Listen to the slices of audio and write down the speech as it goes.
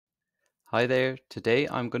Hi there, today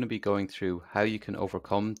I'm going to be going through how you can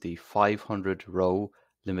overcome the 500 row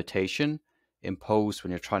limitation imposed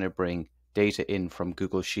when you're trying to bring data in from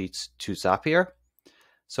Google Sheets to Zapier.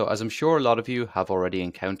 So as I'm sure a lot of you have already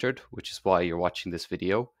encountered, which is why you're watching this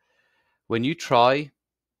video, when you try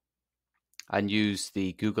and use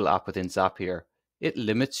the Google app within Zapier, it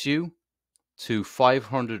limits you to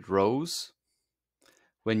 500 rows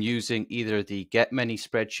when using either the get many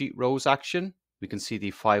spreadsheet rows action. We can see the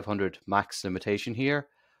 500 max limitation here,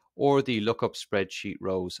 or the lookup spreadsheet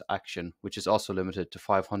rows action, which is also limited to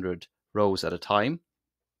 500 rows at a time.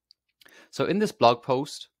 So in this blog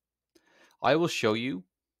post, I will show you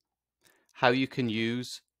how you can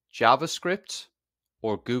use JavaScript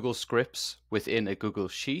or Google scripts within a Google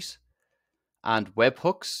Sheet and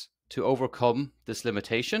webhooks to overcome this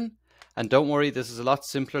limitation. And don't worry, this is a lot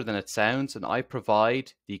simpler than it sounds, and I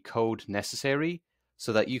provide the code necessary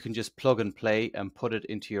so that you can just plug and play and put it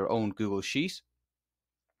into your own Google Sheet.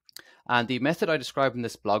 And the method I describe in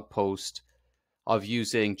this blog post of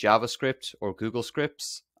using JavaScript or Google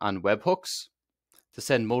scripts and webhooks to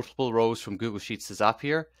send multiple rows from Google Sheets to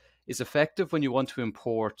Zapier is effective when you want to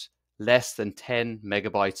import less than 10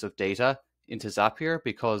 megabytes of data into Zapier,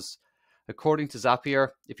 because according to Zapier,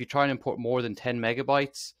 if you try and import more than 10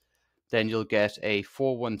 megabytes, then you'll get a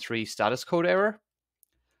 413 status code error.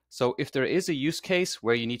 So if there is a use case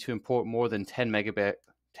where you need to import more than 10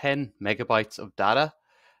 megabytes of data,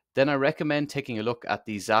 then I recommend taking a look at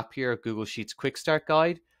the Zapier Google Sheets Quick Start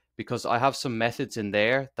Guide, because I have some methods in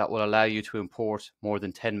there that will allow you to import more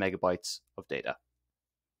than 10 megabytes of data.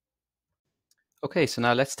 Okay, so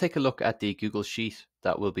now let's take a look at the Google Sheet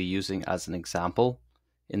that we'll be using as an example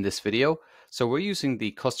in this video. So we're using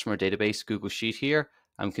the customer database Google Sheet here,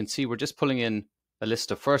 and we can see we're just pulling in a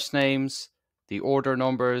list of first names, the order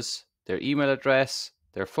numbers, their email address,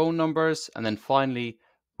 their phone numbers, and then finally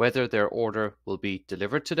whether their order will be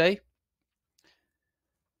delivered today.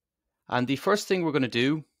 And the first thing we're going to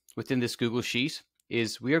do within this Google Sheet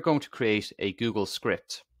is we are going to create a Google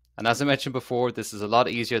script. And as I mentioned before, this is a lot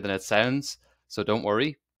easier than it sounds, so don't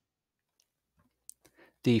worry.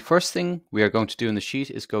 The first thing we are going to do in the sheet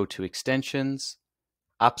is go to Extensions,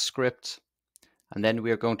 App Script, and then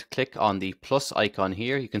we are going to click on the plus icon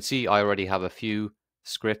here. You can see I already have a few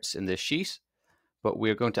scripts in this sheet, but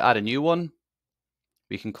we're going to add a new one.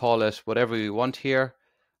 We can call it whatever we want here.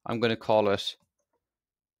 I'm going to call it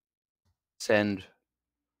send.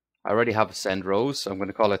 I already have a send rows, so I'm going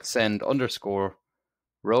to call it send underscore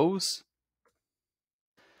rows.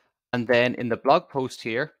 And then in the blog post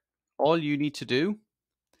here, all you need to do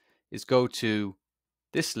is go to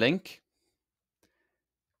this link,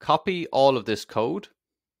 copy all of this code,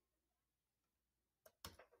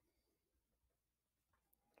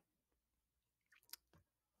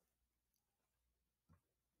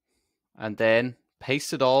 and then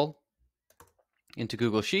paste it all into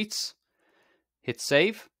Google Sheets, hit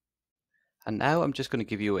save. And now I'm just going to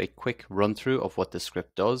give you a quick run through of what the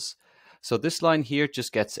script does. So this line here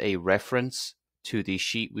just gets a reference to the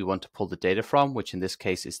sheet we want to pull the data from, which in this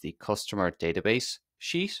case is the customer database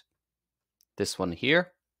sheet, this one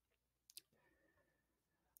here.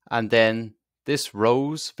 And then this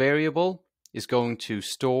rows variable is going to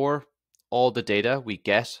store all the data we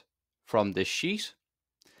get from this sheet.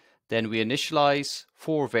 Then we initialize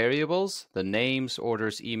 4 variables, the names,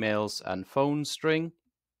 orders, emails, and phone string.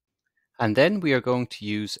 And then we are going to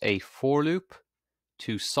use a for loop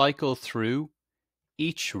to cycle through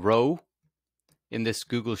each row in this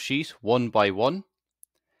Google Sheet one by one.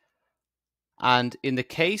 And in the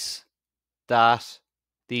case that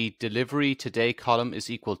the delivery today column is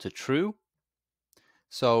equal to true,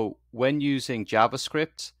 so when using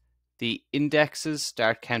JavaScript, the indexes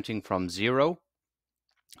start counting from 0.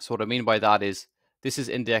 So what I mean by that is this is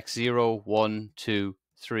index 0, 1, 2,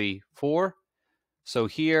 3, 4. So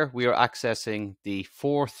here we are accessing the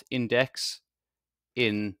 4th index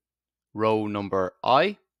in row number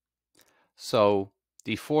I. So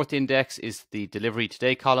the 4th index is the delivery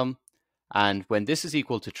today column. And when this is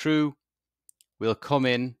equal to true, we'll come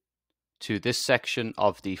in to this section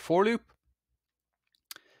of the for loop.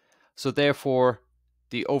 So therefore,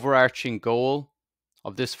 the overarching goal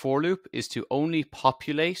of this for loop is to only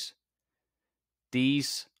populate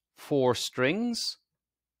these 4 strings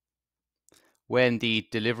when the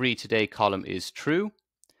delivery today column is true.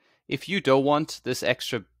 If you don't want this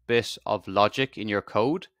extra bit of logic in your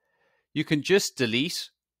code, you can just delete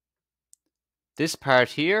this part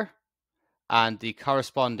here and the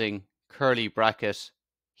corresponding curly bracket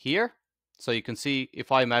here. So you can see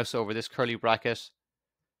if I mouse over this curly bracket,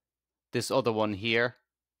 this other one here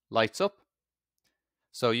lights up.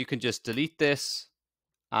 So you can just delete this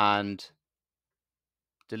and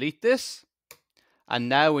delete this. And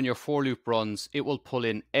now when your for loop runs, it will pull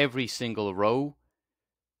in every single row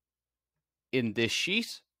in this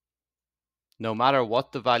sheet, no matter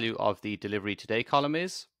what the value of the delivery today column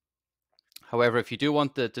is. However, if you do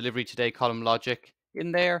want the delivery today column logic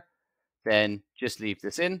in there, then just leave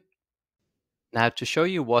this in. Now, to show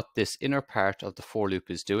you what this inner part of the for loop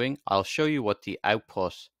is doing, I'll show you what the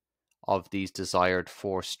output of these desired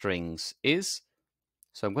for strings is.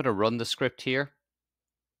 So I'm going to run the script here.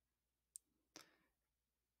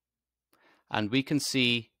 And we can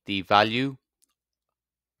see the value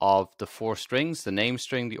of the four strings, the name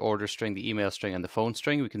string, the order string, the email string, and the phone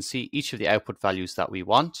string. We can see each of the output values that we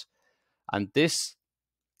want. And this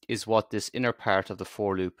is what this inner part of the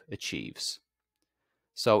for loop achieves.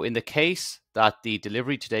 So in the case that the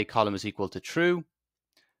delivery today column is equal to true,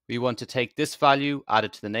 we want to take this value, add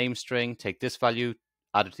it to the name string, take this value,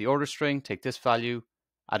 add it to the order string, take this value,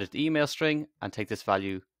 add it to the email string, and take this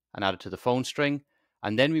value and add it to the phone string.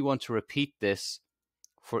 And then we want to repeat this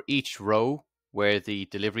for each row where the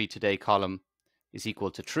delivery today column is equal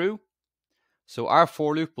to true. So our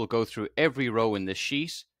for loop will go through every row in this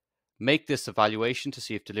sheet, make this evaluation to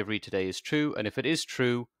see if delivery today is true. And if it is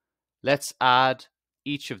true, let's add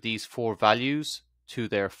each of these four values to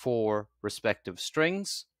their four respective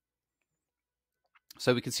strings.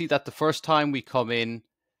 So we can see that the first time we come in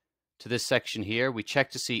to this section here, we check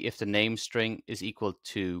to see if the name string is equal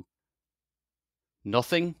to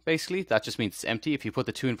nothing, basically. That just means it's empty. If you put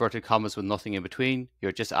the two inverted commas with nothing in between,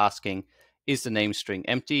 you're just asking, is the name string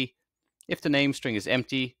empty? If the name string is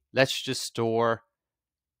empty, let's just store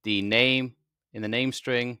the name in the name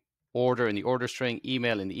string, order in the order string,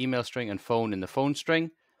 email in the email string, and phone in the phone string.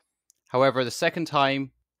 However, the second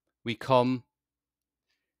time we come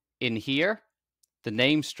in here, the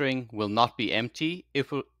name string will not be empty. It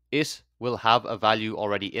will have a value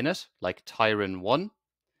already in it, like Tyron1.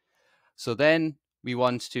 So then we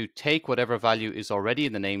want to take whatever value is already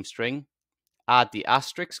in the name string, add the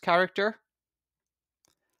asterisk character,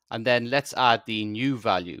 and then let's add the new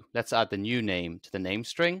value. Let's add the new name to the name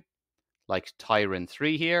string, like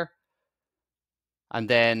Tyron3 here. And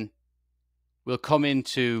then we'll come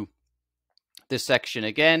into this section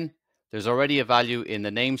again. There's already a value in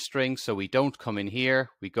the name string, so we don't come in here.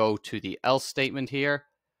 We go to the else statement here,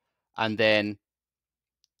 and then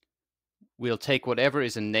we'll take whatever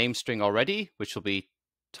is in name string already, which will be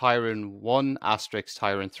Tyron1 asterisk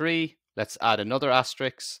Tyron3. Let's add another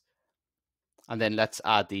asterisk, and then let's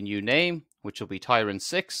add the new name, which will be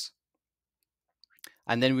Tyron6.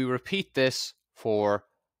 And then we repeat this for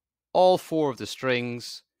all four of the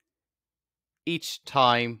strings each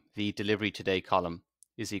time the delivery today column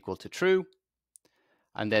is equal to true.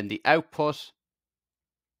 And then the output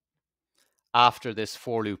after this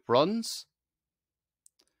for loop runs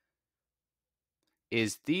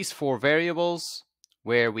is these four variables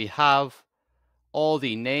where we have all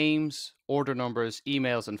the names, order numbers,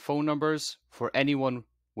 emails, and phone numbers for anyone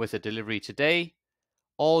with a delivery today,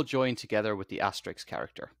 all joined together with the asterisk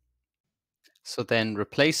character. So then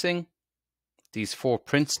replacing these four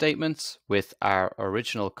print statements with our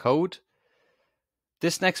original code,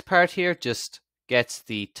 this next part here just gets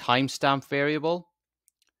the timestamp variable,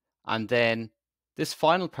 and then this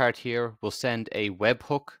final part here will send a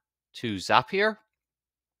webhook to Zapier.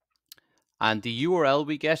 And the URL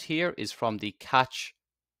we get here is from the catch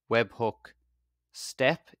webhook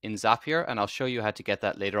step in Zapier, and I'll show you how to get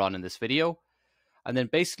that later on in this video. And then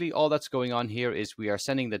basically all that's going on here is we are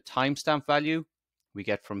sending the timestamp value we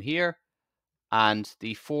get from here and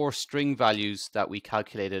the four string values that we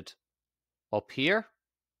calculated up here.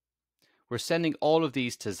 We're sending all of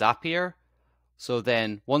these to Zapier. So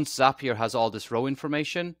then once Zapier has all this row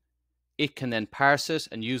information, it can then parse it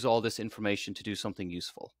and use all this information to do something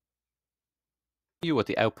useful. To show you what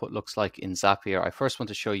the output looks like in Zapier, I first want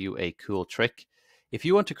to show you a cool trick. If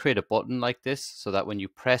you want to create a button like this so that when you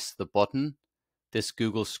press the button, this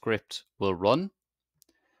Google script will run,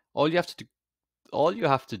 all you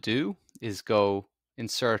have to do is go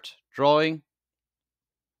insert drawing,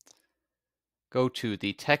 go to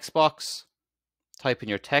the text box, type in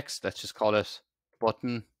your text, let's just call it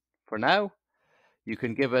button for now. You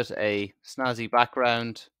can give it a snazzy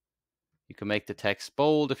background. You can make the text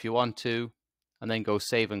bold if you want to, and then go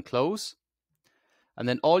save and close. And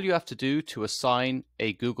then all you have to do to assign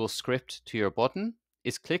a Google script to your button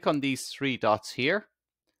is click on these three dots here,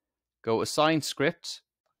 go assign script,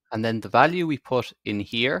 and then the value we put in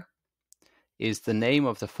here is the name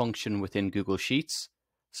of the function within Google Sheets.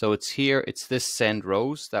 So it's here, it's this send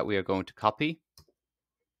rows that we are going to copy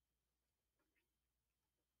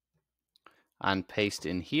and paste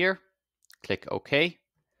in here. Click OK.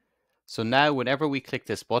 So now whenever we click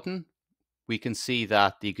this button, we can see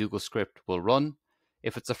that the Google script will run.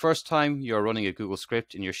 If it's the first time you're running a Google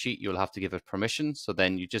script in your sheet, you'll have to give it permission. So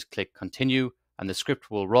then you just click continue and the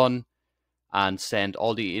script will run and send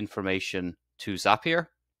all the information to Zapier.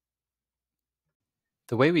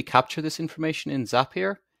 The way we capture this information in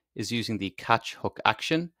Zapier is using the catch hook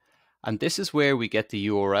action. And this is where we get the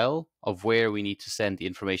URL of where we need to send the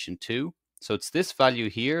information to. So it's this value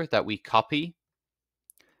here that we copy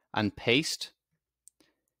and paste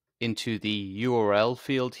into the URL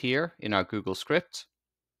field here in our Google script.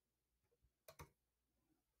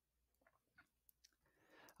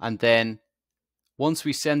 And then once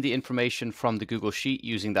we send the information from the Google Sheet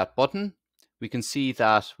using that button, we can see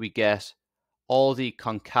that we get all the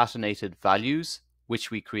concatenated values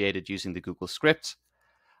which we created using the Google script.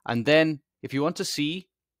 And then if you want to see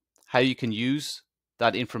how you can use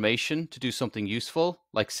that information to do something useful,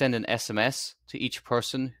 like send an SMS to each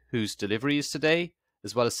person whose delivery is today,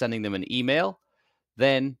 as well as sending them an email,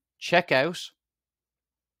 then check out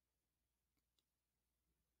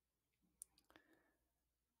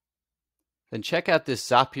this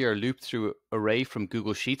Zapier loop through array from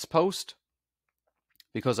Google Sheets post,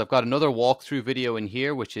 because I've got another walkthrough video in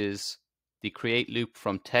here, which is the create loop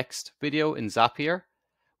from text video in Zapier,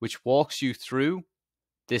 which walks you through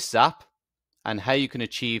this Zap and how you can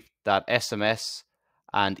achieve that SMS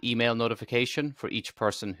and email notification for each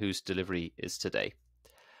person whose delivery is today.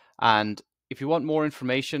 And if you want more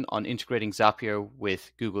information on integrating Zapier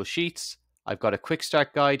with Google Sheets, I've got a quick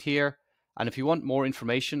start guide here. And if you want more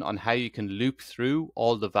information on how you can loop through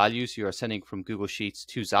all the values you are sending from Google Sheets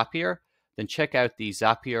to Zapier, then check out the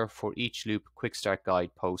Zapier for each loop quick start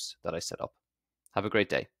guide post that I set up. Have a great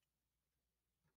day.